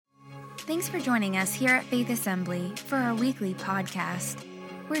Thanks for joining us here at Faith Assembly for our weekly podcast.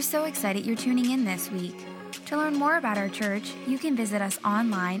 We're so excited you're tuning in this week. To learn more about our church, you can visit us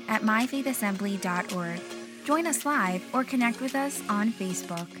online at myfaithassembly.org. Join us live or connect with us on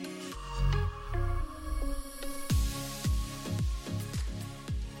Facebook.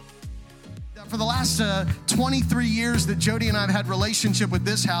 For the last 23 years that Jody and I have had relationship with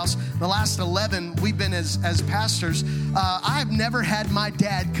this house, the last 11 we've been as pastors, I've never had my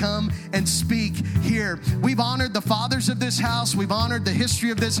dad come and speak here. We've honored the fathers of this house. We've honored the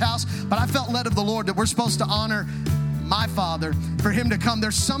history of this house. But I felt led of the Lord that we're supposed to honor my father, for him to come.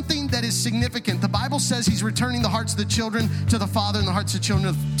 There's something that is significant. The Bible says he's returning the hearts of the children to the father and the hearts of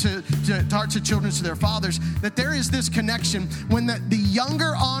children to hearts of children to their fathers. That there is this connection. When the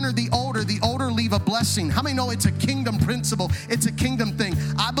younger honor the older leave a blessing. How many know it's a kingdom principle? It's a kingdom thing.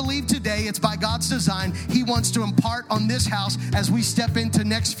 I believe today it's by God's design. He wants to impart on this house as we step into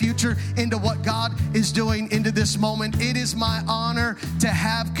next future, into what God is doing into this moment. It is my honor to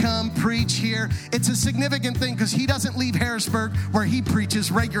have come preach here. It's a significant thing because he doesn't leave Harrisburg where he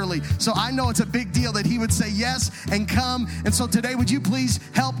preaches regularly. So I know it's a big deal that he would say yes and come. And so today, would you please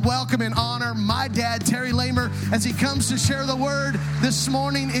help welcome and honor my dad, Terry Lamer, as he comes to share the word this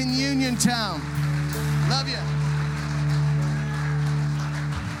morning in Uniontown. Love you.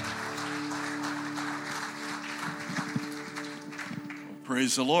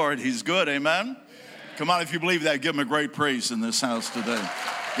 Praise the Lord. He's good. Amen. Come on, if you believe that, give him a great praise in this house today.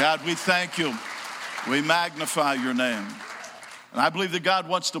 God, we thank you. We magnify your name. And I believe that God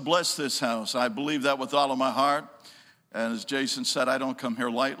wants to bless this house. I believe that with all of my heart. And as Jason said, I don't come here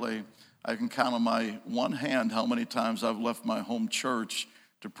lightly. I can count on my one hand how many times I've left my home church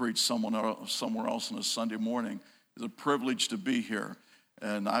to preach somewhere else on a Sunday morning. It's a privilege to be here.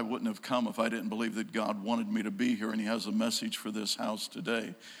 And I wouldn't have come if I didn't believe that God wanted me to be here, and he has a message for this house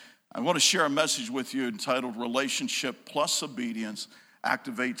today. I want to share a message with you entitled Relationship Plus Obedience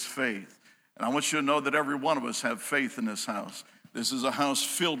Activates Faith. And I want you to know that every one of us have faith in this house. This is a house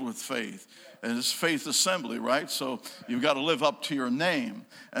filled with faith. And it's Faith Assembly, right? So you've got to live up to your name.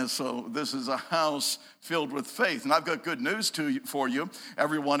 And so this is a house filled with faith. And I've got good news for you.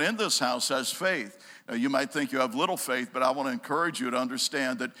 Everyone in this house has faith. Now, you might think you have little faith, but I want to encourage you to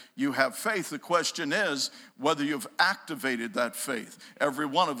understand that you have faith. The question is whether you've activated that faith. Every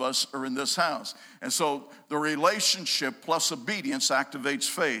one of us are in this house. And so the relationship plus obedience activates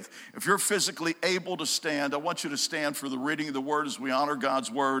faith. If you're physically able to stand, I want you to stand for the reading of the word as we honor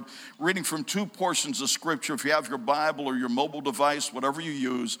God's word. Reading from two portions of scripture. If you have your Bible or your mobile device, whatever you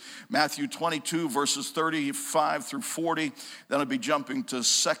use, Matthew 22, verses 35 through 40. Then I'll be jumping to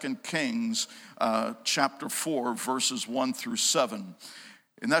 2 Kings chapter 4, verses 1 through 7.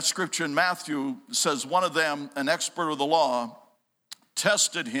 In that scripture in Matthew, it says, one of them, an expert of the law,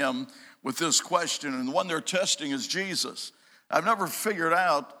 tested him with this question, and the one they're testing is Jesus. I've never figured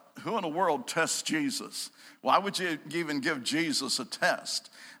out who in the world tests Jesus. Why would you even give Jesus a test?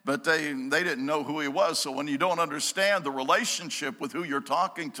 But they didn't know who he was. So when you don't understand the relationship with who you're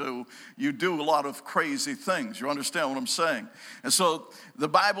talking to, you do a lot of crazy things. You understand what I'm saying? And so the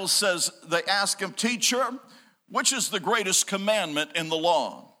Bible says, they ask him, teacher, which is the greatest commandment in the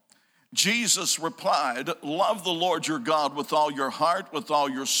law? Jesus replied, love the Lord your God with all your heart, with all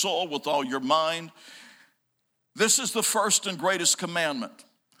your soul, with all your mind. This is the first and greatest commandment.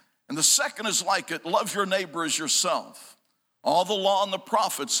 And the second is like it, love your neighbor as yourself. All the law and the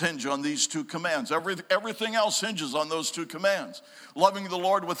prophets hinge on these two commands. Everything else hinges on those two commands. Loving the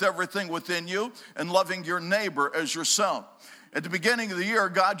Lord with everything within you and loving your neighbor as yourself. At the beginning of the year,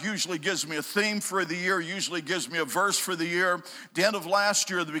 God usually gives me a theme for the year, usually gives me a verse for the year. At the end of last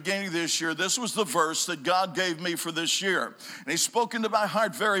year, at the beginning of this year, this was the verse that God gave me for this year. And he's spoken to my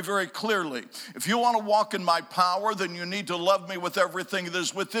heart very, very clearly. If you want to walk in my power, then you need to love me with everything that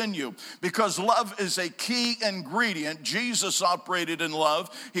is within you. Because love is a key ingredient. Jesus operated in love.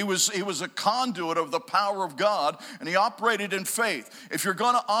 He was a conduit of the power of God, and he operated in faith. If you're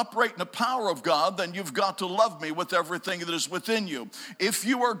going to operate in the power of God, then you've got to love me with everything that is within you. If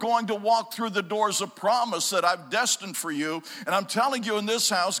you are going to walk through the doors of promise that I've destined for you, and I'm telling you in this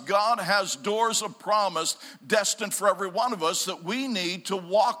house, God has doors of promise destined for every one of us that we need to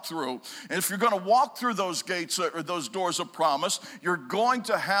walk through. And if you're going to walk through those gates or those doors of promise, you're going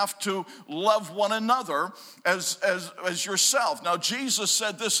to have to love one another as yourself. Now, Jesus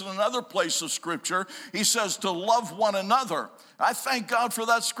said this in another place of scripture. He says to love one another. I thank God for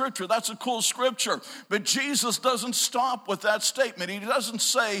that scripture. That's a cool scripture. But Jesus doesn't stop with that statement. He doesn't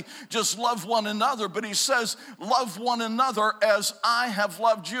say just love one another, but he says love one another as I have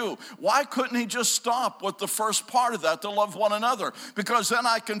loved you. Why couldn't he just stop with the first part of that, to love one another? Because then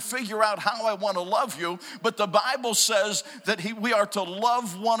I can figure out how I want to love you. But the Bible says that we are to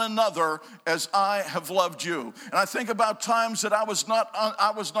love one another as I have loved you. And I think about times that I was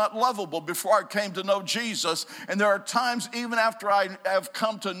not lovable before I came to know Jesus. And there are times even after I have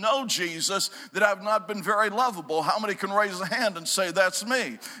come to know Jesus that I've not been very lovable. How many can raise a hand and say that's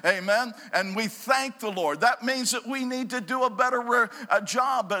me? Amen. And we thank the Lord. That means that we need to do a better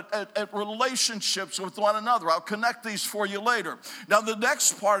job at relationships with one another. I'll connect these for you later. Now the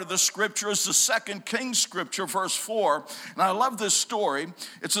next part of the scripture is the 2 Kings scripture, verse 4. And I love this story.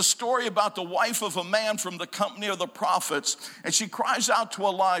 It's a story about the wife of a man from the company of the prophets. And she cries out to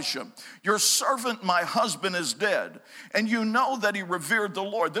Elijah, your servant, my husband, is dead. And you know that he revered the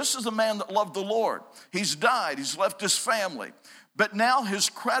Lord. This is a man that loved the Lord. He's died. He's left his family. But now his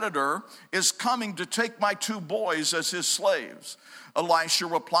creditor is coming to take my 2 boys as his slaves. Elisha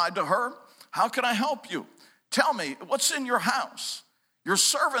replied to her, how can I help you? Tell me, what's in your house? Your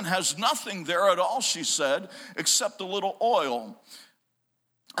servant has nothing there at all, she said, except a little oil.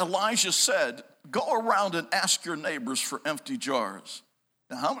 Elijah said, go around and ask your neighbors for empty jars.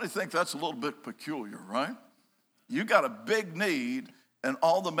 Now, how many think that's a little bit peculiar, right? You got a big need, and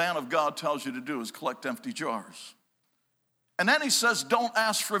all the man of God tells you to do is collect empty jars. And then he says, don't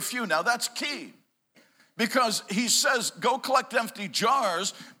ask for a few. Now, that's key. Because he says, go collect empty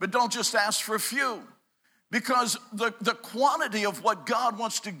jars, but don't just ask for a few. Because the quantity of what God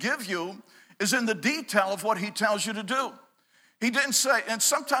wants to give you is in the detail of what he tells you to do. He didn't say, and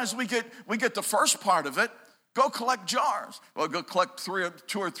sometimes we get the first part of it, go collect jars. Well, go collect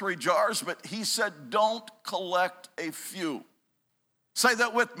 2 or 3 jars, but he said, don't collect a few. Say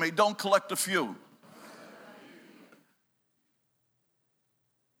that with me, don't collect a few.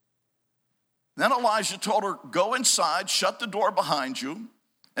 Then Elijah told her, go inside, shut the door behind you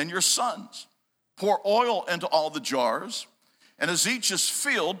and your sons. Pour oil into all the jars, and as each is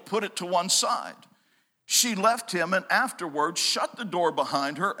filled, put it to one side. She left him and afterwards shut the door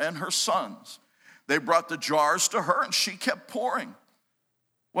behind her and her sons. They brought the jars to her, and she kept pouring.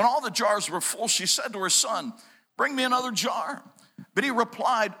 When all the jars were full, she said to her son, bring me another jar. But he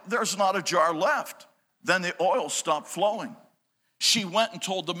replied, there's not a jar left. Then the oil stopped flowing. She went and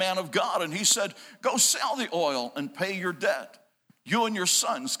told the man of God, and he said, go sell the oil and pay your debt. You and your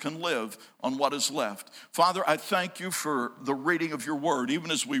sons can live on what is left. Father, I thank you for the reading of your word. Even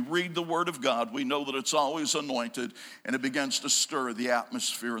as we read the word of God, we know that it's always anointed, and it begins to stir the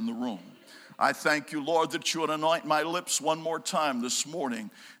atmosphere in the room. I thank you, Lord, that you would anoint my lips one more time this morning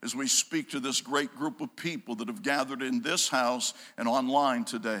as we speak to this great group of people that have gathered in this house and online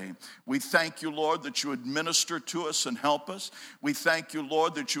today. We thank you, Lord, that you would minister to us and help us. We thank you,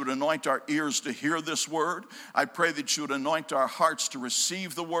 Lord, that you would anoint our ears to hear this word. I pray that you would anoint our hearts to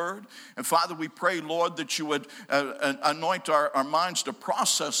receive the word. And Father, we pray, Lord, that you would anoint our minds to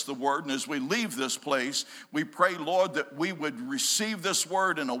process the word. And as we leave this place, we pray, Lord, that we would receive this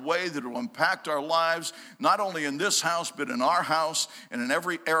word in a way that will impact our lives, not only in this house, but in our house and in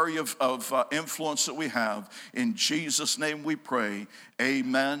every area of influence that we have. In Jesus' name we pray,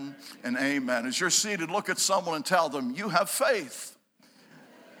 amen and amen. As you're seated, look at someone and tell them, you have faith.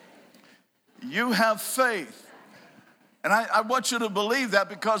 You have faith. And I want you to believe that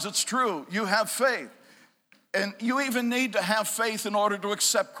because it's true. You have faith. And you even need to have faith in order to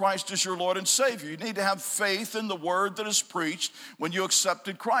accept Christ as your Lord and Savior. You need to have faith in the word that is preached when you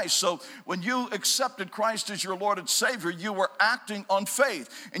accepted Christ. So when you accepted Christ as your Lord and Savior, you were acting on faith.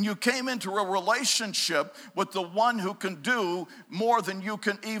 And you came into a relationship with the one who can do more than you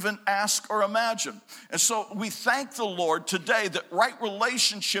can even ask or imagine. And so we thank the Lord today that right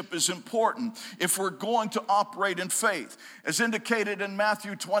relationship is important if we're going to operate in faith. As indicated in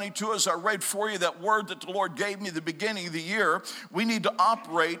Matthew 22, as I read for you that word that the Lord gave me at the beginning of the year, we need to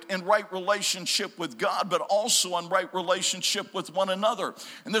operate in right relationship with God, but also in right relationship with one another.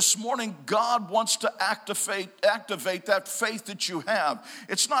 And this morning, God wants to activate that faith that you have.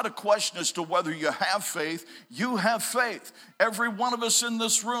 It's not a question as to whether you have faith. You have faith. Every one of us in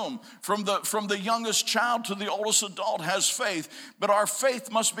this room, from the youngest child to the oldest adult, has faith, but our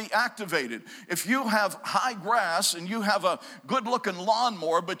faith must be activated. If you have high grass and you have a good-looking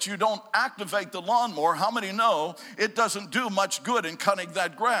lawnmower, but you don't activate the lawnmower, how many many know it doesn't do much good in cutting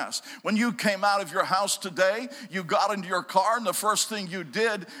that grass? When you came out of your house today, you got into your car, and the first thing you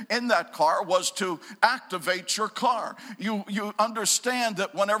did in that car was to activate your car. You understand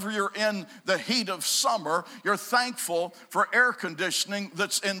that whenever you're in the heat of summer, you're thankful for air conditioning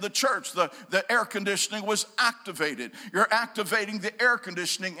that's in the church. The air conditioning was activated. You're activating the air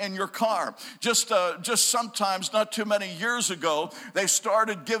conditioning in your car. Just sometimes, not too many years ago, they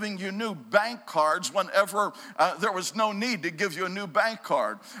started giving you new bank cards whenever there was no need to give you a new bank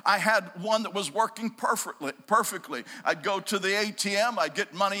card. I had one that was working perfectly. I'd go to the ATM, I'd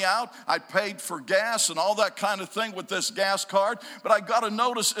get money out, I paid for gas and all that kind of thing with this gas card, but I got a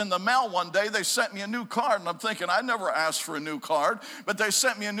notice in the mail one day. They sent me a new card, and I'm thinking, I never asked for a new card, but they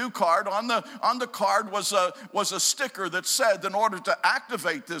sent me a new card. On the card was a sticker that said, in order to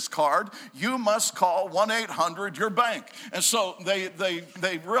activate this card, you must call 1-800-YOUR-BANK. And so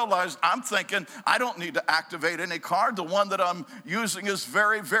they realized, I'm thinking, I don't need to activate any card. The one that I'm using is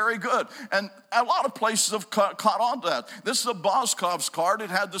very, very good. And a lot of places have caught on to that. This is a Boscov's card. It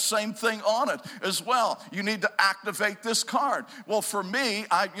had the same thing on it as well. You need to activate this card. Well, for me,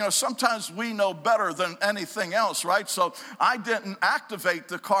 sometimes we know better than anything else, right? So I didn't activate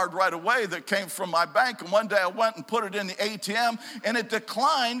the card right away that came from my bank. And one day I went and put it in the ATM, and it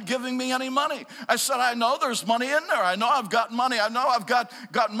declined giving me any money. I said, I know there's money in there. I know I've got money. I know I've got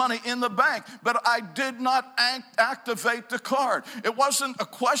money in the bank, but I did not activate the card. It wasn't a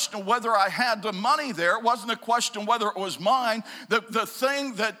question whether I had the money there. It wasn't a question whether it was mine. The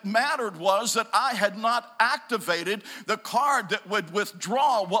thing that mattered was that I had not activated the card that would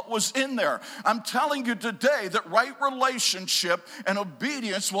withdraw what was in there. I'm telling you today that right relationship and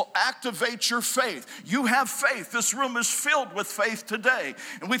obedience will activate your faith. You have faith. This room is filled with faith today,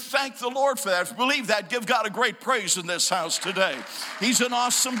 and we thank the Lord for that. If you believe that, give God a great praise in this house today. He's an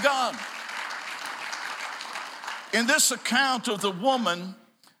awesome God. In this account of the woman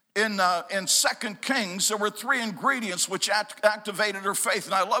in 2 Kings, there were 3 ingredients which activated her faith,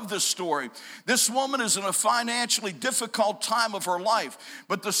 and I love this story. This woman is in a financially difficult time of her life,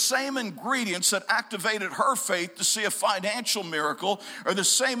 but the same ingredients that activated her faith to see a financial miracle are the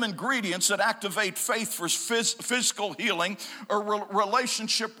same ingredients that activate faith for physical healing or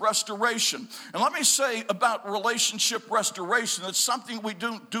relationship restoration. And let me say about relationship restoration, it's something we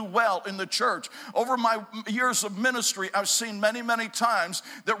do well in the church. Over my years of ministry, I've seen many, many times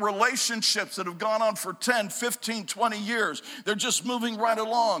that relationships that have gone on for 10, 15, 20 years, they're just moving right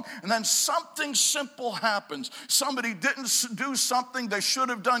along. And then something simple happens. Somebody didn't do something they should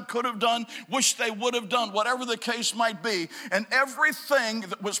have done, could have done, wish they would have done, whatever the case might be. And everything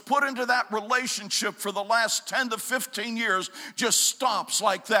that was put into that relationship for the last 10 to 15 years just stops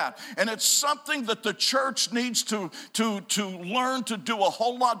like that. And it's something that the church needs to learn to do a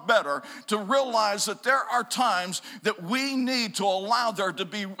whole lot better, to realize that there are times that we need to allow there to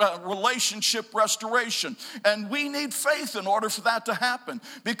be relationship restoration. And we need faith in order for that to happen,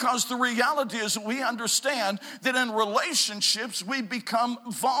 because the reality is that we understand that in relationships we become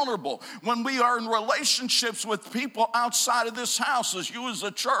vulnerable. When we are in relationships with people outside of this house, as you as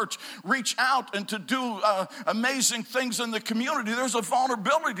a church reach out and to do amazing things in the community, there's a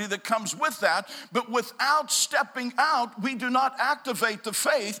vulnerability that comes with that. But without stepping out, we do not activate the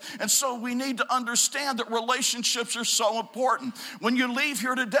faith. And so we need to understand that relationships are so important. When you leave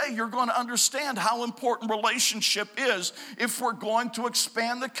here today, you're going to understand how important relationship is if we're going to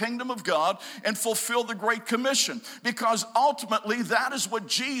expand the kingdom of God and fulfill the Great Commission. Because ultimately, that is what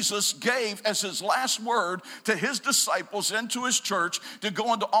Jesus gave as his last word to his disciples and to his church, to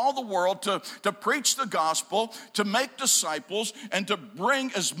go into all the world, to preach the gospel, to make disciples, and to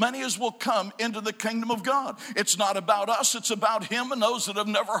bring as many as will come into the kingdom of God. It's not about us, it's about him and those that have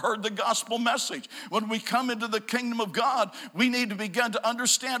never heard the gospel message. When we come into the kingdom of God, we need to begin to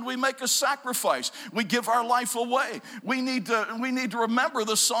understand we make a sacrifice. We give our life away. We need to remember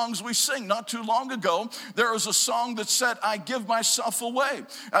the songs we sing. Not too long ago, there was a song that said, I give myself away.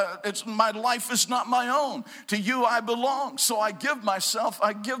 My life is not my own. To you I belong. So I give myself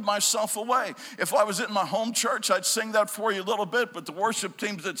away. If I was in my home church, I'd sing that for you a little bit, but the worship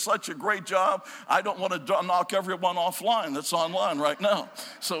team did such a great job, I don't want to knock everyone offline that's online right now.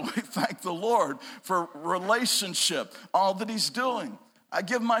 So we thank the Lord for relationship, all that he's doing. I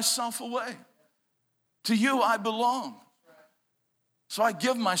give myself away. To you I belong. So I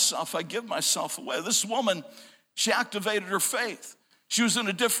give myself away. This woman, she activated her faith. She was in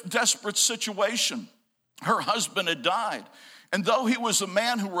a desperate situation. Her husband had died. And though he was a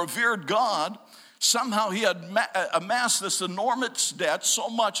man who revered God, Somehow he had amassed this enormous debt, so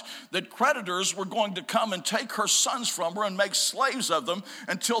much that creditors were going to come and take her sons from her and make slaves of them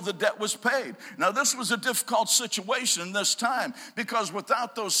until the debt was paid. Now, this was a difficult situation in this time, because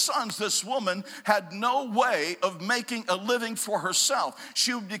without those sons, this woman had no way of making a living for herself.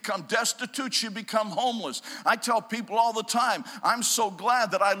 She would become destitute. She would become homeless. I tell people all the time, I'm so glad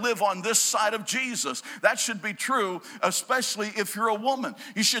that I live on this side of Jesus. That should be true, especially if you're a woman.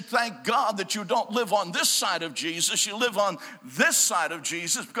 You should thank God that you don't live on this side of Jesus. You live on this side of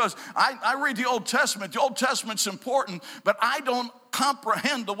Jesus, because I read the Old Testament. The Old Testament's important, but I don't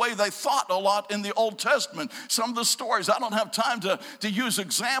comprehend the way they thought a lot in the Old Testament. Some of the stories, I don't have time to use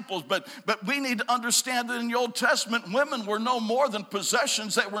examples, but we need to understand that in the Old Testament, women were no more than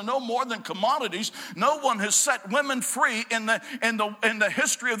possessions. They were no more than commodities. No one has set women free in the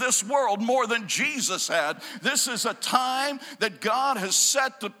history of this world more than Jesus had. This is a time that God has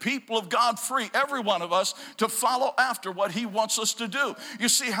set the people of God free, every one of us, to follow after what he wants us to do. You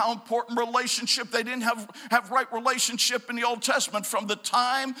see how important relationship. They didn't have right relationship in the Old Testament. From the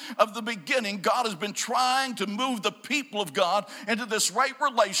time of the beginning, God has been trying to move the people of God into this right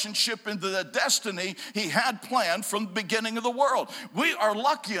relationship, into the destiny he had planned from the beginning of the world. We are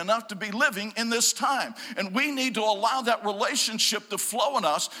lucky enough to be living in this time, and we need to allow that relationship to flow in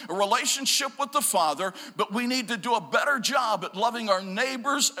us, a relationship with the Father, but we need to do a better job at loving our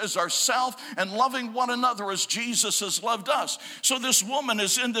neighbors as ourselves and loving one another as Jesus has loved us. So this woman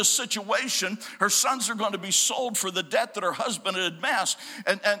is in this situation. Her sons are going to be sold for the debt that her husband had amassed,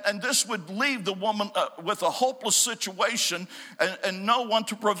 and this would leave the woman with a hopeless situation and no one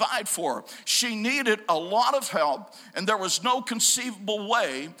to provide for her. She needed a lot of help, and there was no conceivable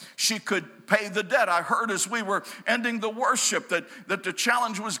way she could pay the debt. I heard as we were ending the worship that the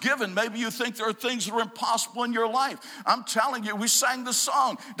challenge was given. Maybe you think there are things that are impossible in your life. I'm telling you, we sang the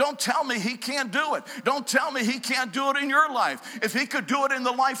song, don't tell me he can't do it. Don't tell me he can't do it in your life. If he could do it in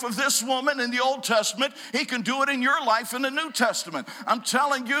the life of this woman in the Old Testament, he can do it in your life in the New Testament. I'm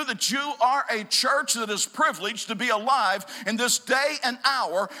telling you that you are a church that is privileged to be alive in this day and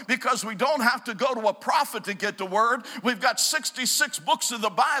hour, because we don't have to go to a prophet to get the word. We've got 66 books of the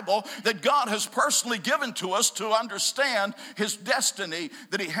Bible that God has personally given to us to understand his destiny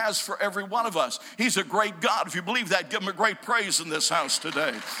that he has for every one of us. He's a great God. If you believe that, give him a great praise in this house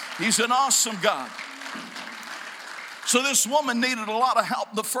today. He's an awesome God. So this woman needed a lot of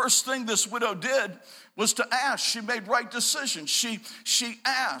help. The first thing this widow did was to ask. She made right decisions. She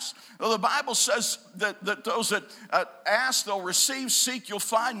asked. Well, the Bible says that those that ask, they'll receive, seek, you'll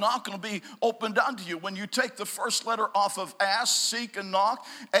find, knock, and it'll be opened unto you. When you take the first letter off of ask, seek, and knock,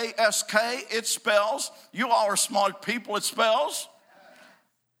 A-S-K, it spells, you all are smart people, it spells.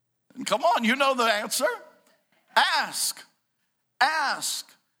 And come on, you know the answer. Ask, ask,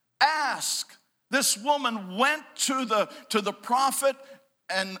 ask. This woman went to the prophet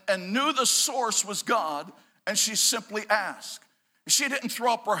and knew the source was God, and she simply asked. She didn't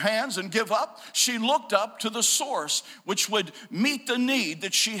throw up her hands and give up. She looked up to the source, which would meet the need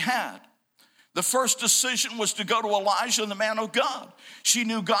that she had. The first decision was to go to Elijah, the man of God. She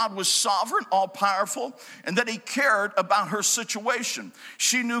knew God was sovereign, all-powerful, and that he cared about her situation.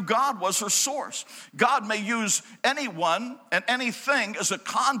 She knew God was her source. God may use anyone and anything as a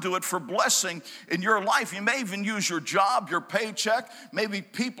conduit for blessing in your life. He may even use your job, your paycheck, maybe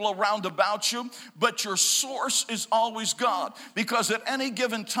people around about you, but your source is always God. Because at any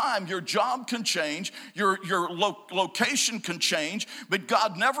given time, your job can change, your location can change, but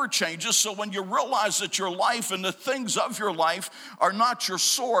God never changes. So when you realize that your life and the things of your life are not your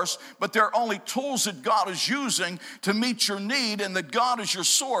source, but they're only tools that God is using to meet your need, and that God is your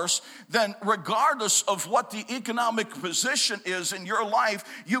source, then regardless of what the economic position is in your life,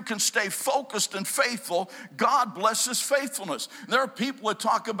 you can stay focused and faithful. God blesses faithfulness. There are people that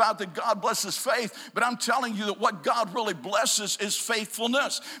talk about that God blesses faith, but I'm telling you that what God really blesses is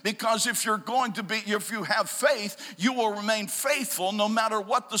faithfulness. Because if you have faith, you will remain faithful no matter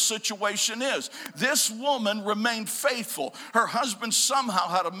what the situation is. This woman remained faithful. Her husband somehow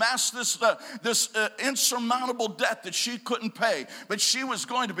had amassed this insurmountable debt that she couldn't pay, but she was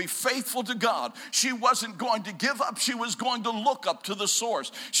going to be faithful to God. She wasn't going to give up. She was going to look up to the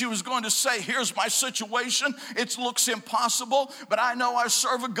source. She was going to say, here's my situation. It looks impossible, but I know I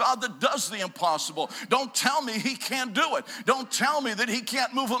serve a God that does the impossible. Don't tell me he can't do it. Don't tell me that he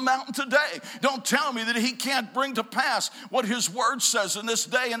can't move a mountain today. Don't tell me that he can't bring to pass what his word says in this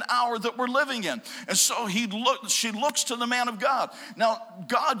day and hour that we're living living in. And so she looks to the man of God. Now,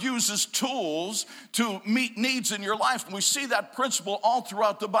 God uses tools to meet needs in your life. And we see that principle all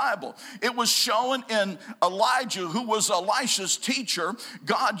throughout the Bible. It was shown in Elijah, who was Elisha's teacher.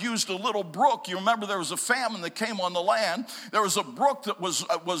 God used a little brook. You remember there was a famine that came on the land. There was a brook that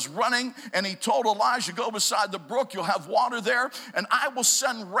was running, and he told Elijah, go beside the brook, you'll have water there, and I will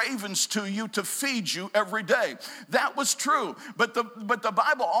send ravens to you to feed you every day. That was true. But the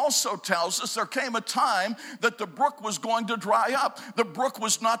Bible also tells us there came a time that the brook was going to dry up. The brook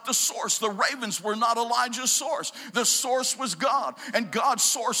was not the source. The ravens were not Elijah's source. The source was God, and God's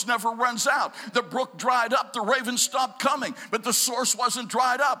source never runs out. The brook dried up. The ravens stopped coming, but the source wasn't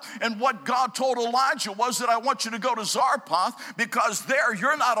dried up. And what God told Elijah was that I want you to go to Zarephath, because there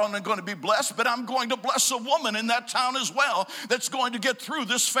you're not only going to be blessed, but I'm going to bless a woman in that town as well that's going to get through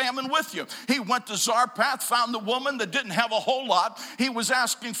this famine with you. He went to Zarephath, found the woman that didn't have a whole lot. He was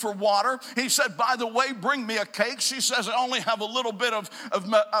asking for water. He said, by the way, bring me a cake. She says, I only have a little bit of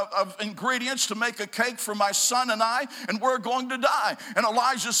ingredients to make a cake for my son and I, and we're going to die. And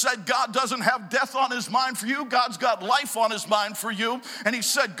Elijah said, God doesn't have death on his mind for you. God's got life on his mind for you. And he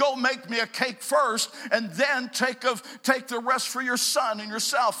said, go make me a cake first, and then take the rest for your son and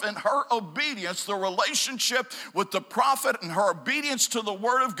yourself. And her obedience, the relationship with the prophet and her obedience to the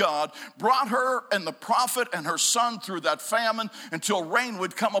word of God, brought her and the prophet and her son through that famine until rain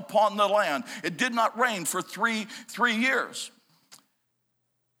would come upon the land. It did not rain for three years.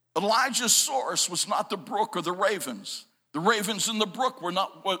 Elijah's source was not the brook or the ravens. The ravens in the brook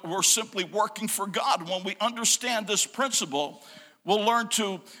were simply working for God. When we understand this principle, we'll learn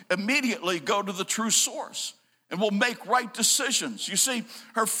to immediately go to the true source, and we'll make right decisions. You see,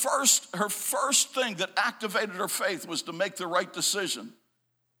 her first thing that activated her faith was to make the right decision.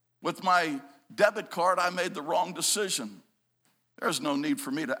 With my debit card, I made the wrong decision. There's no need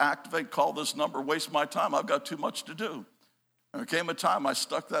for me to call this number, waste my time. I've got too much to do. And there came a time I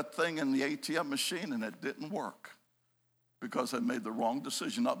stuck that thing in the ATM machine and it didn't work because I made the wrong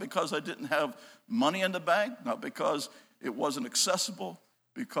decision. Not because I didn't have money in the bank, not because it wasn't accessible,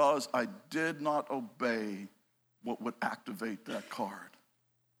 because I did not obey what would activate that card.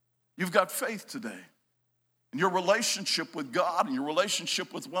 You've got faith today. And your relationship with God and your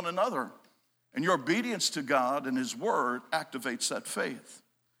relationship with one another and your obedience to God and his word activates that faith.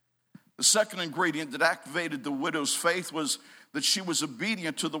 The second ingredient that activated the widow's faith was that she was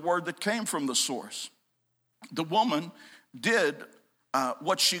obedient to the word that came from the source. The woman did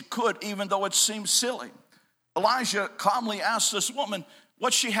what she could, even though it seemed silly. Elijah calmly asked this woman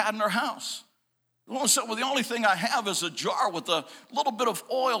what she had in her house. The woman said, well, the only thing I have is a jar with a little bit of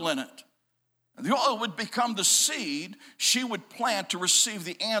oil in it. And the oil would become the seed she would plant to receive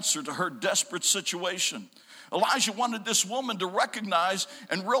the answer to her desperate situation. Elijah wanted this woman to recognize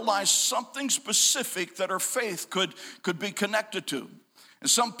and realize something specific that her faith could be connected to. And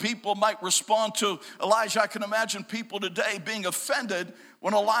some people might respond to Elijah. I can imagine people today being offended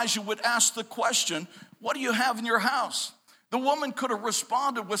when Elijah would ask the question, what do you have in your house? The woman could have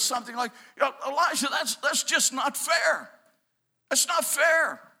responded with something like, Elijah, that's just not fair. That's not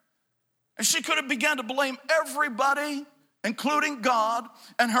fair. And she could have begun to blame everybody, including God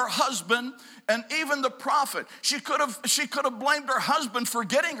and her husband and even the prophet. She could have blamed her husband for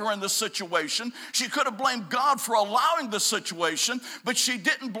getting her in this situation. She could have blamed God for allowing the situation, but she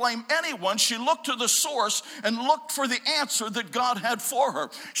didn't blame anyone. She looked to the source and looked for the answer that God had for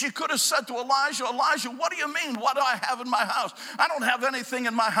her. She could have said to Elijah, what do you mean? What do I have in my house? I don't have anything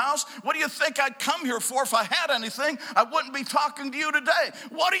in my house. What do you think I'd come here for? If I had anything, I wouldn't be talking to you today.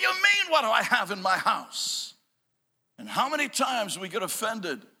 What do you mean, what do I have in my house? And how many times we get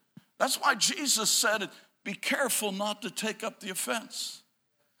offended? That's why Jesus said, be careful not to take up the offense.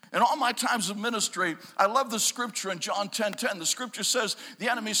 In all my times of ministry, I love the scripture in John 10:10. The scripture says, the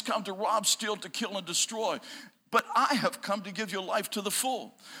enemy's come to rob, steal, to kill, and destroy. But I have come to give you life to the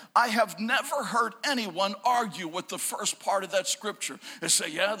full. I have never heard anyone argue with the first part of that scripture. They say,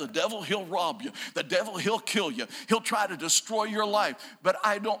 yeah, the devil, he'll rob you. The devil, he'll kill you. He'll try to destroy your life. But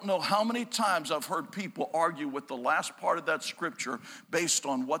I don't know how many times I've heard people argue with the last part of that scripture based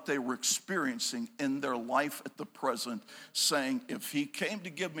on what they were experiencing in their life at the present, saying, if he came to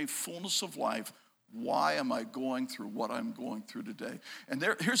give me fullness of life, why am I going through what I'm going through today? And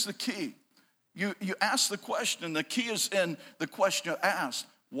here's the key. You ask the question, and the key is in the question you asked.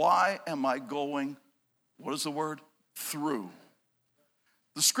 Why am I going, what is the word? Through.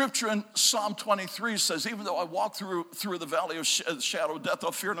 The scripture in Psalm 23 says, even though I walk through the valley of the shadow of death,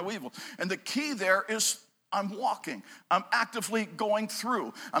 I'll fear no evil. And the key there is I'm walking. I'm actively going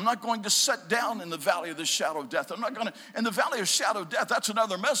through. I'm not going to sit down in the valley of the shadow of death. I'm not going to, in the valley of shadow of death, that's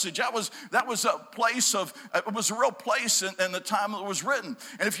another message. That was a place of, it was a real place in the time it was written.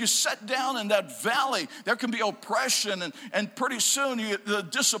 And if you sit down in that valley, there can be oppression, and pretty soon the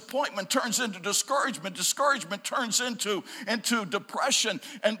disappointment turns into discouragement. Discouragement turns into depression.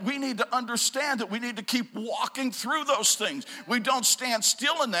 And we need to understand that we need to keep walking through those things. We don't stand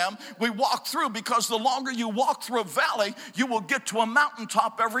still in them. We walk through, because the longer you walk through a valley, you will get to a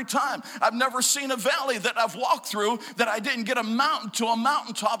mountaintop every time. I've never seen a valley that I've walked through that I didn't get a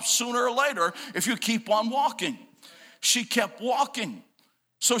mountaintop sooner or later if you keep on walking. She kept walking.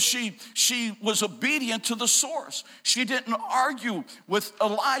 So she was obedient to the source. She didn't argue with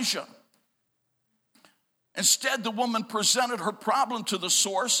Elijah. Instead, the woman presented her problem to the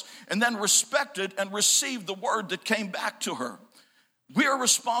source and then respected and received the word that came back to her. We are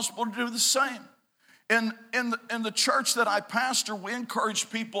responsible to do the same. In the church that I pastor, we encourage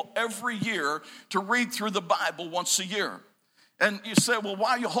people every year to read through the Bible once a year. And you say, well, why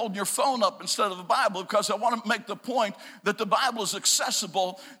are you holding your phone up instead of the Bible? Because I want to make the point that the Bible is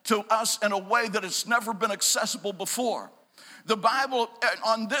accessible to us in a way that it's never been accessible before. The Bible,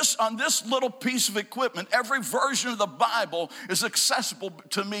 on this little piece of equipment, every version of the Bible is accessible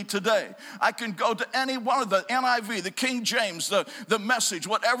to me today. I can go to any one of the NIV, the King James, the Message,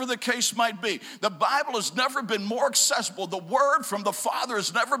 whatever the case might be. The Bible has never been more accessible. The word from the Father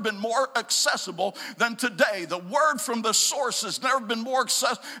has never been more accessible than today. The word from the source has never been more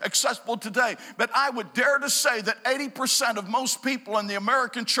accessible today. But I would dare to say that 80% of most people in the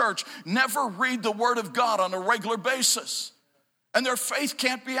American church never read the Word of God on a regular basis. And their faith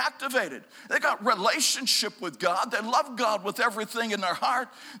can't be activated. They got relationship with God. They love God with everything in their heart.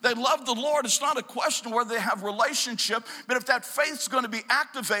 They love the Lord. It's not a question whether they have relationship, but if that faith's going to be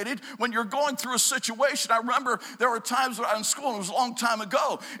activated when you're going through a situation. I remember there were times when I was in school, and it was a long time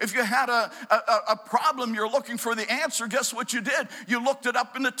ago. If you had a problem, you're looking for the answer, guess what you did? You looked it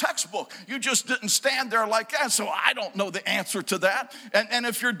up in the textbook. You just didn't stand there like that, so I don't know the answer to that. And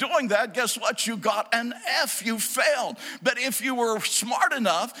if you're doing that, guess what? You got an F. You failed. But if you were smart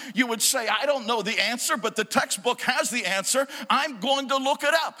enough, you would say, I don't know the answer, but the textbook has the answer. I'm going to look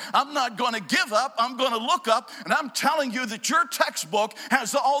it up. I'm not going to give up. I'm going to look up, and I'm telling you that your textbook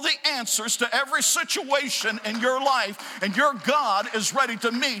has all the answers to every situation in your life, and your God is ready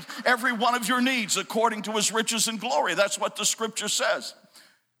to meet every one of your needs according to his riches and glory. That's what the scripture says.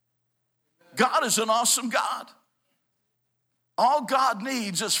 God is an awesome God. All God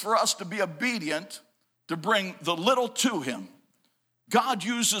needs is for us to be obedient to bring the little to him. God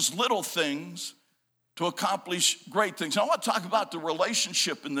uses little things to accomplish great things. Now, I want to talk about the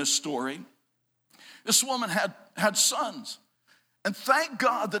relationship in this story. This woman had sons. And thank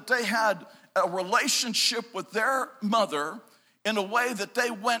God that they had a relationship with their mother in a way that they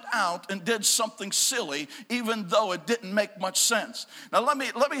went out and did something silly, even though it didn't make much sense. Now, let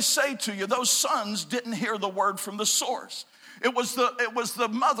me say to you, those sons didn't hear the word from the source. It was the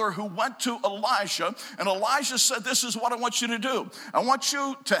mother who went to Elijah, and Elijah said, this is what I want you to do. I want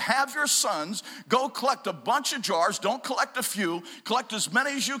you to have your sons go collect a bunch of jars. Don't collect a few. Collect as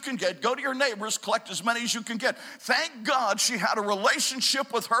many as you can get. Go to your neighbors. Collect as many as you can get. Thank God she had a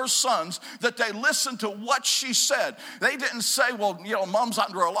relationship with her sons that they listened to what she said. They didn't say, well, mom's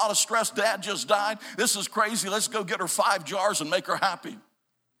under a lot of stress. Dad just died. This is crazy. Let's go get her 5 jars and make her happy.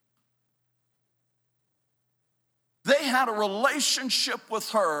 They had a relationship with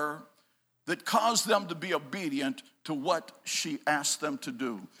her that caused them to be obedient to what she asked them to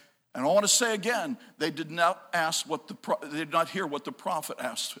do. And I want to say again, they did not hear what the prophet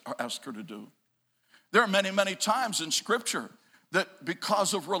asked her to do. There are many, many times in Scripture that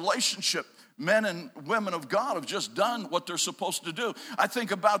because of relationship, men and women of God have just done what they're supposed to do. I think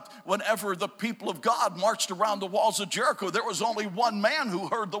about whenever the people of God marched around the walls of Jericho, there was only one man who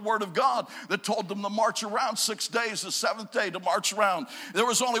heard the word of God that told them to march around 6 days, the 7th day to march around. There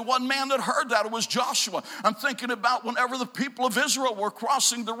was only one man that heard that. It was Joshua. I'm thinking about whenever the people of Israel were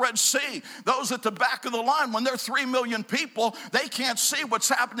crossing the Red Sea, those at the back of the line, when there are 3 million people, they can't see what's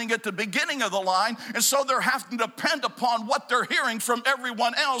happening at the beginning of the line, and so they're having to depend upon what they're hearing from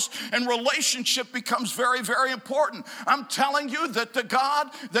everyone else, and relationship becomes very, very important. I'm telling you that the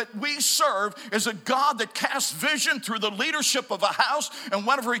God that we serve is a God that casts vision through the leadership of a house, and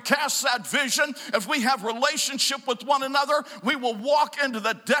whenever he casts that vision, if we have relationship with one another, we will walk into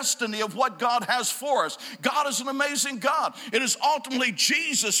the destiny of what God has for us. God is an amazing God. It is ultimately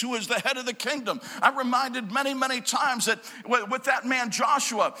Jesus who is the head of the kingdom. I'm reminded many, many times that with that man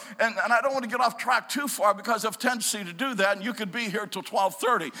Joshua, and I don't want to get off track too far because I have a tendency to do that, and you could be here till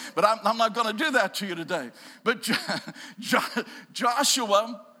 12:30, but I'm not not going to do that to you today. But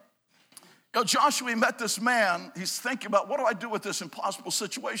Joshua, he met this man. He's thinking about, what do I do with this impossible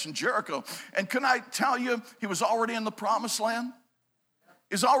situation, Jericho? And can I tell you, he was already in the promised land?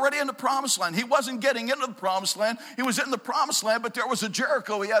 He's already in the promised land. He wasn't getting into the promised land. He was in the promised land, but there was a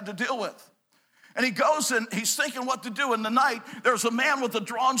Jericho he had to deal with. And he goes and he's thinking what to do. In the night, there's a man with a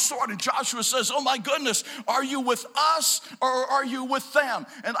drawn sword. And Joshua says, oh my goodness, are you with us or are you with them?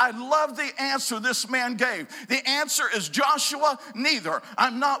 And I love the answer this man gave. The answer is, Joshua, neither.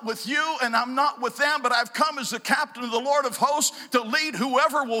 I'm not with you and I'm not with them, but I've come as the captain of the Lord of hosts to lead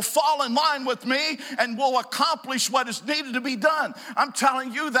whoever will fall in line with me and will accomplish what is needed to be done. I'm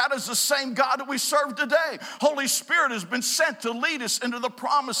telling you, that is the same God that we serve today. Holy Spirit has been sent to lead us into the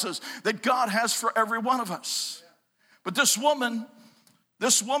promises that God has for every one of us. But this woman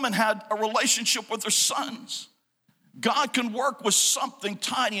had a relationship with her sons. God can work with something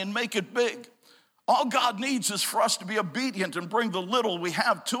tiny and make it big. All God needs is for us to be obedient and bring the little we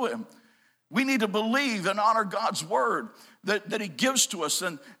have to him. We need to believe and honor God's word that he gives to us,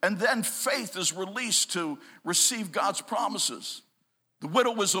 and then faith is released to receive God's promises. The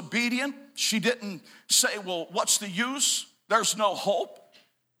widow was obedient. She didn't say, well, what's the use? There's no hope.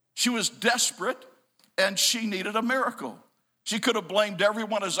 She was desperate, and she needed a miracle. She could have blamed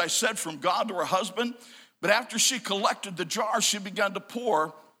everyone, as I said, from God to her husband. But after she collected the jars, she began to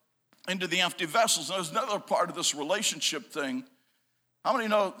pour into the empty vessels. And there's another part of this relationship thing. How many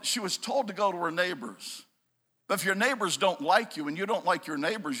know she was told to go to her neighbors? But if your neighbors don't like you and you don't like your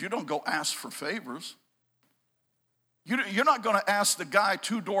neighbors, you don't go ask for favors. You're not going to ask the guy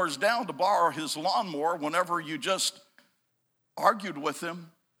 2 doors down to borrow his lawnmower whenever you just argued with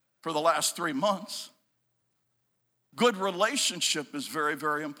him for the last 3 months. Good relationship is very,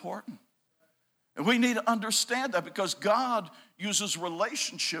 very important. And we need to understand that, because God uses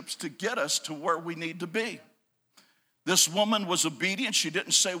relationships to get us to where we need to be. This woman was obedient. She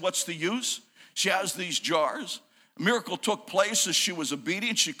didn't say, what's the use? She has these jars. A miracle took place as she was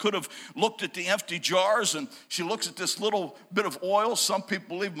obedient. She could have looked at the empty jars, and she looks at this little bit of oil. Some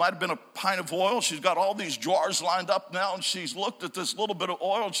people believe it might have been a pint of oil. She's got all these jars lined up now, and she's looked at this little bit of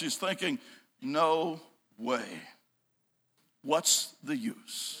oil, and she's thinking, no way. What's the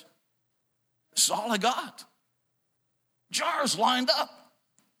use? This is all I got. Jars lined up.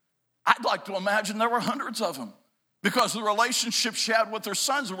 I'd like to imagine there were hundreds of them. Because of the relationship she had with her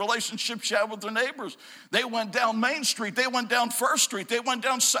sons, the relationship she had with her neighbors. They went down Main Street, they went down First Street, they went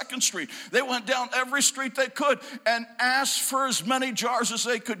down Second Street. They went down every street they could and asked for as many jars as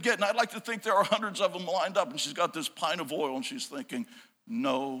they could get. And I'd like to think there are hundreds of them lined up. And she's got this pint of oil and she's thinking,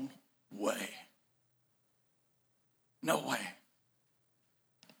 no way. No way.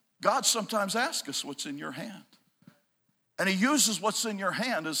 God sometimes asks us what's in your hand. And he uses what's in your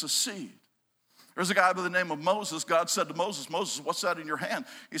hand as a seed. There's a guy by the name of Moses. God said to Moses, Moses, what's that in your hand?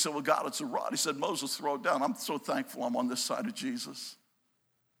 He said, well, God, it's a rod. He said, Moses, throw it down. I'm so thankful I'm on this side of Jesus.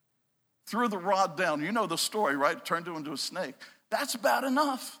 Threw the rod down. You know the story, right? It turned into a snake. That's bad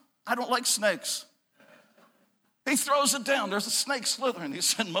enough. I don't like snakes. He throws it down. There's a snake slithering. He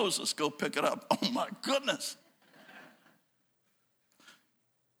said, Moses, go pick it up. Oh, my goodness.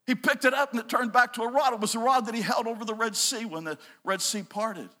 He picked it up and it turned back to a rod. It was a rod that he held over the Red Sea when the Red Sea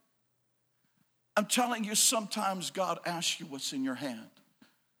parted. I'm telling you, sometimes God asks you what's in your hand.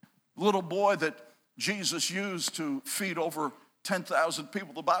 The little boy that Jesus used to feed over 10,000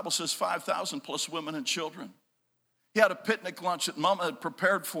 people, the Bible says 5,000 plus women and children. He had a picnic lunch that Mama had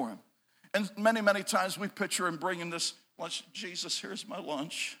prepared for him. And many, many times we picture him bringing this lunch. Jesus, here's my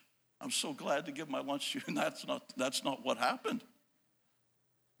lunch. I'm so glad to give my lunch to you. And that's not what happened.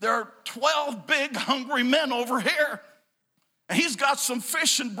 There are 12 big hungry men over here. And he's got some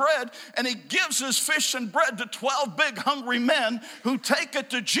fish and bread, and he gives his fish and bread to 12 big hungry men who take it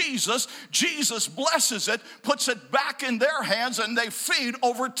to Jesus. Jesus blesses it, puts it back in their hands, and they feed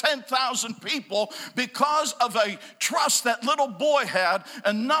over 10,000 people because of a trust that little boy had,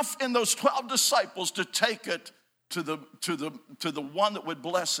 enough in those 12 disciples to take it to the one that would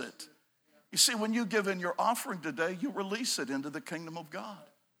bless it. You see, when you give in your offering today, you release it into the kingdom of God.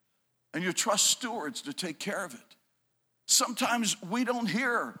 And you trust stewards to take care of it. Sometimes we don't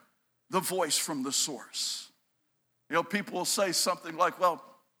hear the voice from the source. You know, people will say something like, well,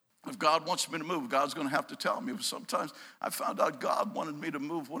 if God wants me to move, God's going to have to tell me. But sometimes I found out God wanted me to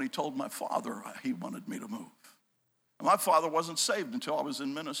move when he told my father he wanted me to move. And my father wasn't saved until I was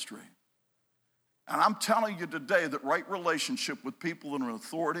in ministry. And I'm telling you today that right relationship with people that are in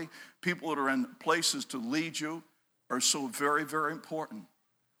authority, people that are in places to lead you, are so very, very important.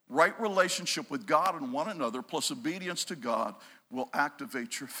 Right relationship with God and one another, plus obedience to God, will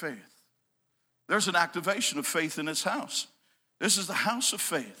activate your faith. there's an activation of faith in his house. This is the house of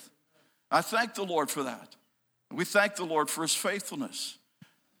faith. I thank the Lord for that. We thank the Lord for his faithfulness.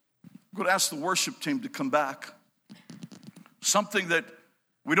 I'm going to ask the worship team to come back. Something that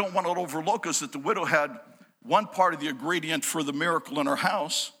we don't want to overlook is that the widow had one part of the ingredient for the miracle in her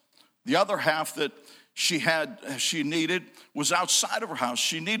house. The other half that she needed was outside of her house.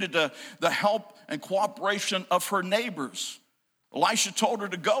 She needed the help and cooperation of her neighbors. Elisha told her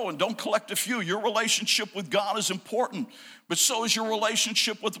to go and don't collect a few. Your relationship with God is important, but so is your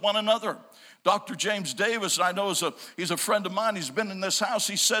relationship with one another. Dr. James Davis, I know he's a friend of mine. He's been in this house.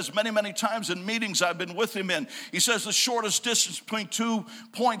 He says many, many times in meetings I've been with him in, he says the shortest distance between 2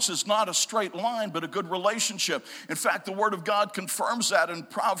 points is not a straight line, but a good relationship. In fact, the Word of God confirms that in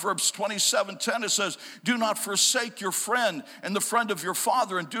Proverbs 27:10. It says, do not forsake your friend and the friend of your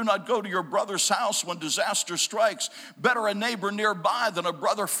father, and do not go to your brother's house when disaster strikes. Better a neighbor nearby than a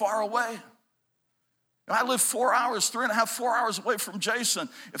brother far away. I live 4 hours, 4 hours away from Jason.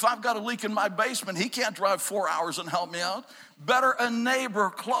 If I've got a leak in my basement, he can't drive 4 hours and help me out. Better a neighbor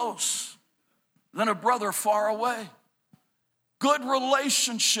close than a brother far away. Good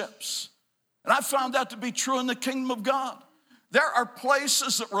relationships. And I found that to be true in the kingdom of God. There are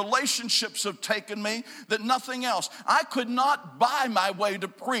places that relationships have taken me that nothing else. I could not buy my way to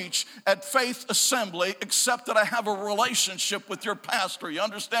preach at Faith Assembly except that I have a relationship with your pastor. You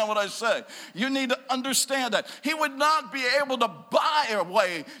understand what I say? You need to understand that. He would not be able to buy a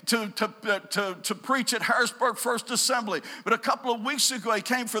way to preach at Harrisburg First Assembly. But a couple of weeks ago, he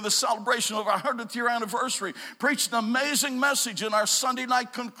came for the celebration of our 100th year anniversary, preached an amazing message in our Sunday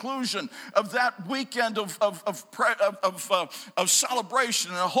night conclusion of that weekend of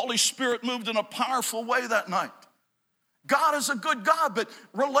celebration, and the Holy Spirit moved in a powerful way that night. God is a good God, but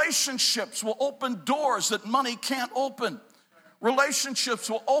relationships will open doors that money can't open. Relationships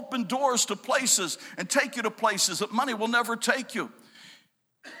will open doors to places and take you to places that money will never take you.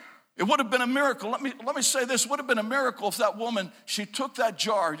 It would have been a miracle. Let me say this. It would have been a miracle if that woman, she took that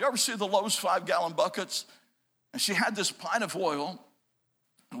jar. You ever see the Lowe's 5-gallon buckets? And she had this pint of oil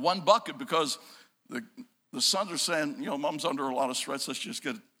in one bucket because the sons are saying, Mom's under a lot of stress. Let's just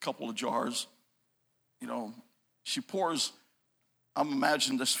get a couple of jars. She pours, I'm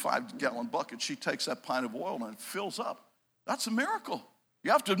imagining this 5-gallon bucket. She takes that pint of oil and it fills up. That's a miracle.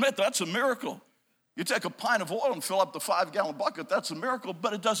 You have to admit that's a miracle. You take a pint of oil and fill up the 5-gallon bucket. That's a miracle,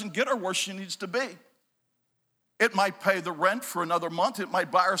 but it doesn't get her where she needs to be. It might pay the rent for another month. It might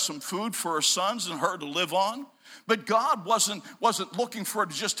buy her some food for her sons and her to live on. But God wasn't looking for her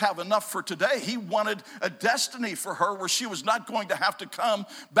to just have enough for today. He wanted a destiny for her where she was not going to have to come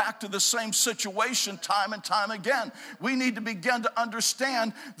back to the same situation time and time again. We need to begin to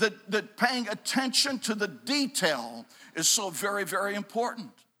understand that paying attention to the detail is so very, very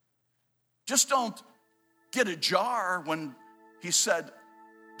important. Just don't get a jar when he said,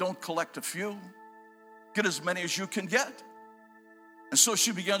 don't collect a few. Get as many as you can get. And so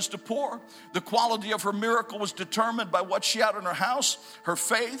she begins to pour. The quality of her miracle was determined by what she had in her house, her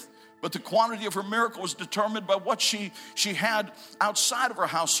faith, but the quantity of her miracle was determined by what she had outside of her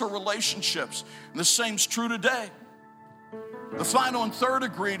house, her relationships. And the same's true today. The final and third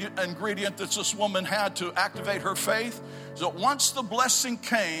ingredient that this woman had to activate her faith is that once the blessing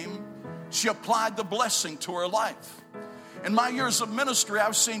came, she applied the blessing to her life. In my years of ministry,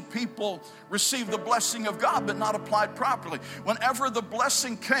 I've seen people receive the blessing of God but not applied properly. Whenever the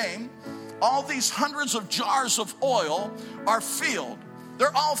blessing came, all these hundreds of jars of oil are filled.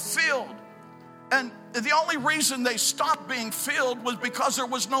 They're all filled. And the only reason they stopped being filled was because there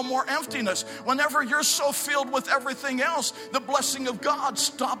was no more emptiness. Whenever you're so filled with everything else, the blessing of God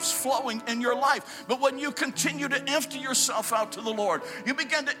stops flowing in your life. But when you continue to empty yourself out to the Lord, you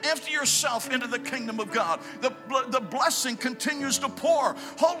begin to empty yourself into the kingdom of God, the blessing continues to pour.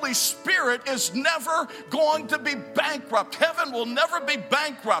 Holy Spirit is never going to be bankrupt. Heaven will never be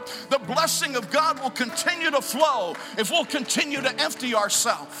bankrupt. The blessing of God will continue to flow if we'll continue to empty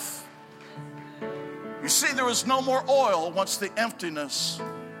ourselves. You see, there was no more oil once the emptiness.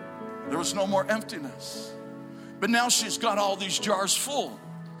 There was no more emptiness. But now she's got all these jars full.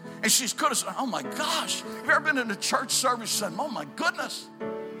 And she's could have said, oh my gosh, have you ever been in a church service and said, oh my goodness,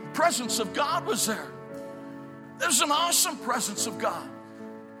 presence of God was there. There's an awesome presence of God.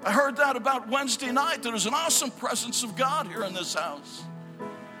 I heard that about Wednesday night. There was an awesome presence of God here in this house.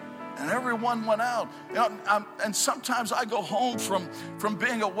 And everyone went out. And sometimes I go home from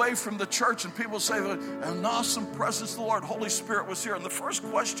being away from the church and people say, an awesome presence of the Lord, Holy Spirit was here. And the first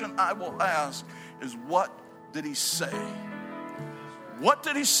question I will ask is, what did he say? What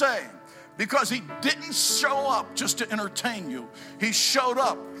did he say? Because he didn't show up just to entertain you. He showed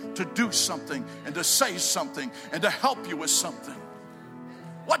up to do something and to say something and to help you with something.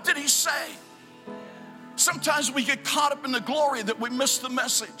 What did he say? Sometimes we get caught up in the glory that we miss the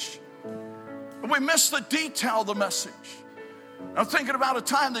message. We miss the detail of the message. I'm thinking about a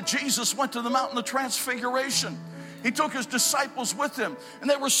time that Jesus went to the mountain of transfiguration. He took his disciples with him, and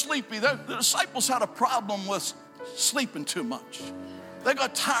they were sleepy. The disciples had a problem with sleeping too much. They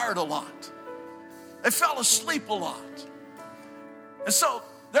got tired a lot. They fell asleep a lot. And so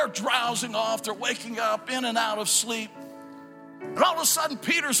they're drowsing off. They're waking up in and out of sleep. And all of a sudden,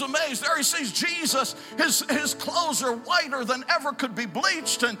 Peter's amazed. There he sees Jesus. His clothes are whiter than ever could be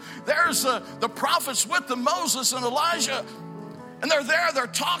bleached. And there's the prophets with them, Moses and Elijah. And they're there, they're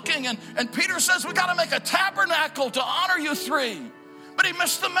talking. And Peter says, we got to make a tabernacle to honor you three. But he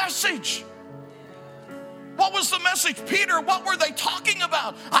missed the message. What was the message? Peter, what were they talking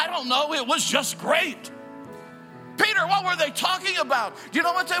about? I don't know. It was just great. Peter, what were they talking about? Do you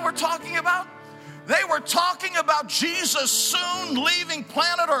know what they were talking about? They were talking about Jesus soon leaving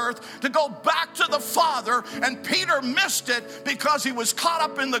planet Earth to go back to the Father, and Peter missed it because he was caught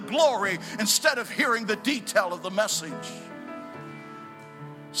up in the glory instead of hearing the detail of the message.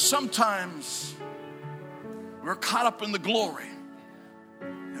 Sometimes we're caught up in the glory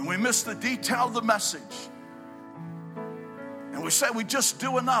and we miss the detail of the message. And we say we just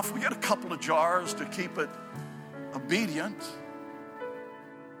do enough. We get a couple of jars to keep it obedient,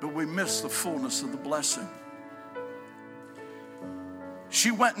 but we miss the fullness of the blessing.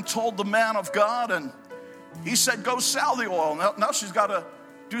 She went and told the man of God, and he said, go sell the oil. Now she's got to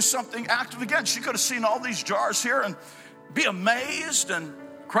do something active again. She could have seen all these jars here and be amazed, and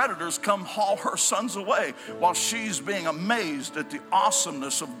creditors come haul her sons away while she's being amazed at the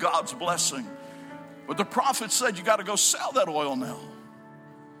awesomeness of God's blessing. But the prophet said, you got to go sell that oil now.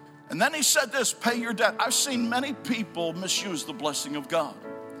 And then he said this, pay your debt. I've seen many people misuse the blessing of God.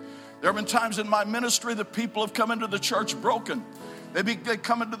 There have been times in my ministry that people have come into the church broken. They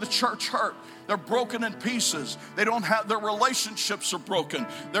come into the church hurt. They're broken in pieces. They don't have, their relationships are broken.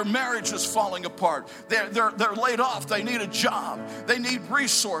 Their marriage is falling apart. They're laid off. They need a job. They need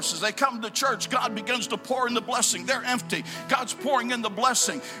resources. They come to church. God begins to pour in the blessing. They're empty. God's pouring in the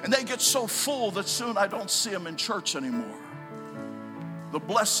blessing. And they get so full that soon I don't see them in church anymore. The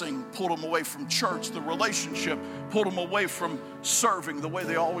blessing pulled them away from church. The relationship pulled them away from serving the way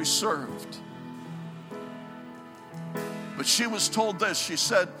they always served. But she was told this. He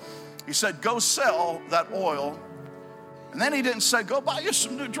said, go sell that oil. And then he didn't say, go buy you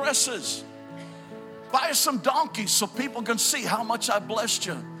some new dresses. Buy you some donkeys so people can see how much I blessed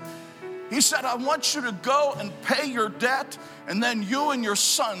you. He said, I want you to go and pay your debt, and then you and your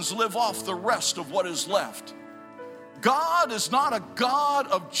sons live off the rest of what is left. God is not a God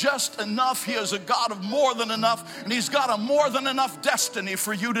of just enough. He is a God of more than enough, and he's got a more than enough destiny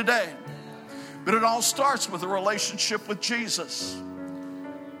for you today. But it all starts with a relationship with Jesus.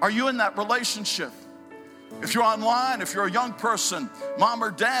 Are you in that relationship? If you're online, if you're a young person, mom or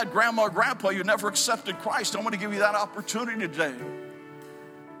dad, grandma or grandpa, you never accepted Christ, I want to give you that opportunity today.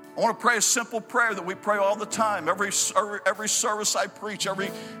 I want to pray a simple prayer that we pray all the time. Every service I preach,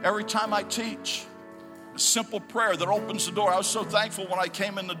 every time I teach. A simple prayer that opens the door. I was so thankful when I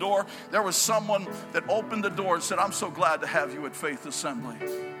came in the door. There was someone that opened the door and said, I'm so glad to have you at Faith Assembly.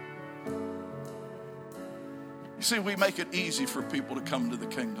 You see, we make it easy for people to come to the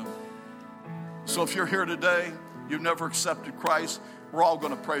kingdom. So if you're here today, you've never accepted Christ, we're all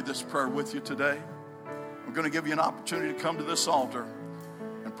going to pray this prayer with you today. We're going to give you an opportunity to come to this altar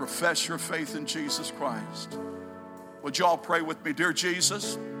and profess your faith in Jesus Christ. Would you all pray with me? Dear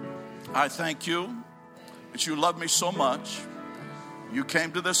Jesus, I thank you that you love me so much. You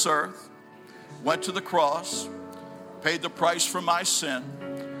came to this earth, went to the cross, paid the price for my sin.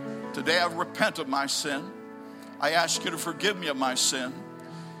 Today I repent of my sin. I ask you to forgive me of my sin.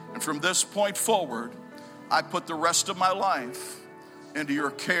 And from this point forward, I put the rest of my life into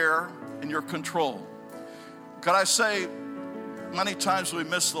your care and your control. Could I say, many times we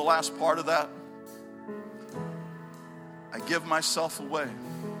miss the last part of that. I give myself away.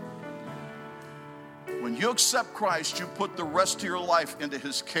 When you accept Christ, you put the rest of your life into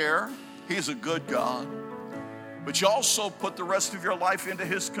his care. He's a good God. But you also put the rest of your life into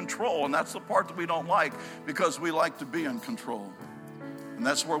his control. And that's the part that we don't like, because we like to be in control. And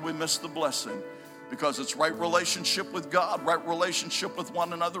that's where we miss the blessing, because it's right relationship with God, right relationship with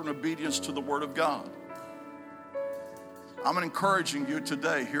one another, and obedience to the Word of God. I'm encouraging you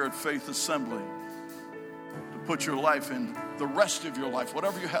today here at Faith Assembly to put your life in the rest of your life,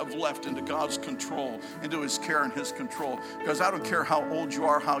 whatever you have left, into God's control, into his care and his control. Because I don't care how old you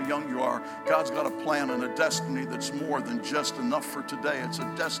are, how young you are, God's got a plan and a destiny that's more than just enough for today. It's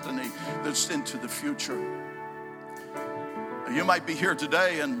a destiny that's into the future. You might be here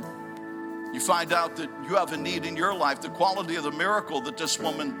today and you find out that you have a need in your life. The quality of the miracle that this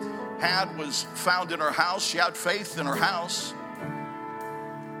woman had was found in her house. She had faith in her house.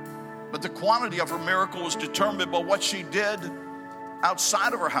 But the quantity of her miracle was determined by what she did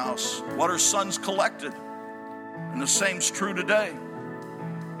outside of her house, what her sons collected. And the same's true today.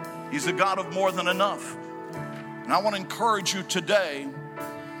 He's the God of more than enough. And I want to encourage you today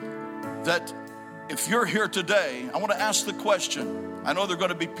that if you're here today, I want to ask the question. I know there are going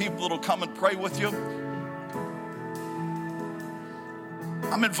to be people that will come and pray with you.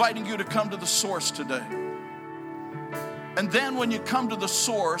 I'm inviting you to come to the source today. And then when you come to the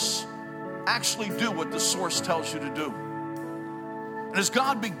source, actually do what the source tells you to do. And as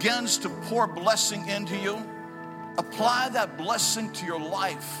God begins to pour blessing into you, apply that blessing to your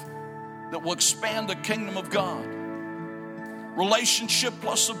life that will expand the kingdom of God. Relationship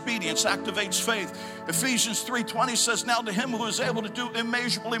plus obedience activates faith. Ephesians 3:20 says, now to him who is able to do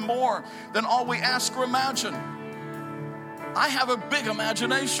immeasurably more than all we ask or imagine. I have a big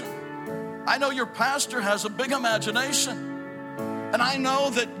imagination. I know your pastor has a big imagination. And I know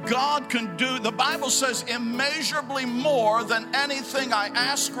that God can do, the Bible says, immeasurably more than anything I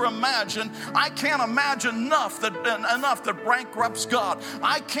ask or imagine. I can't imagine enough that bankrupts God.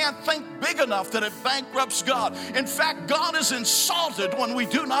 I can't think big enough that it bankrupts God. In fact, God is insulted when we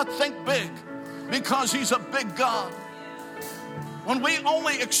do not think big, because he's a big God. When we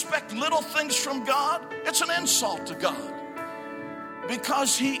only expect little things from God, it's an insult to God,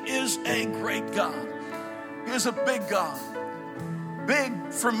 because he is a great God. He is a big God.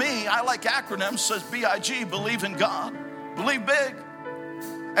 Big, for me, I like acronyms, says BIG, believe in God. Believe big.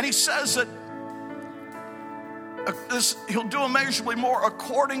 And he says that he'll do immeasurably more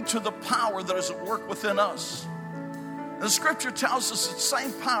according to the power that is at work within us. And the scripture tells us the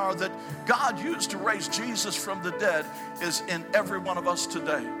same power that God used to raise Jesus from the dead is in every one of us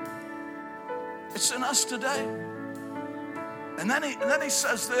today. It's in us today. And then he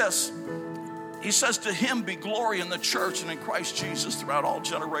says this. He says, to him be glory in the church and in Christ Jesus throughout all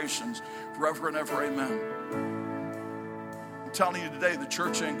generations, forever and ever, amen. I'm telling you today, the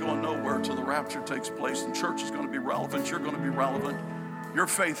church ain't going nowhere until the rapture takes place. And church is going to be relevant. You're going to be relevant. Your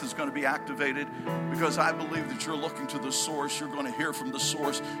faith is going to be activated, because I believe that you're looking to the source. You're going to hear from the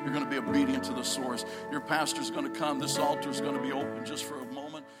source. You're going to be obedient to the source. Your pastor's going to come. This altar is going to be open just for a moment.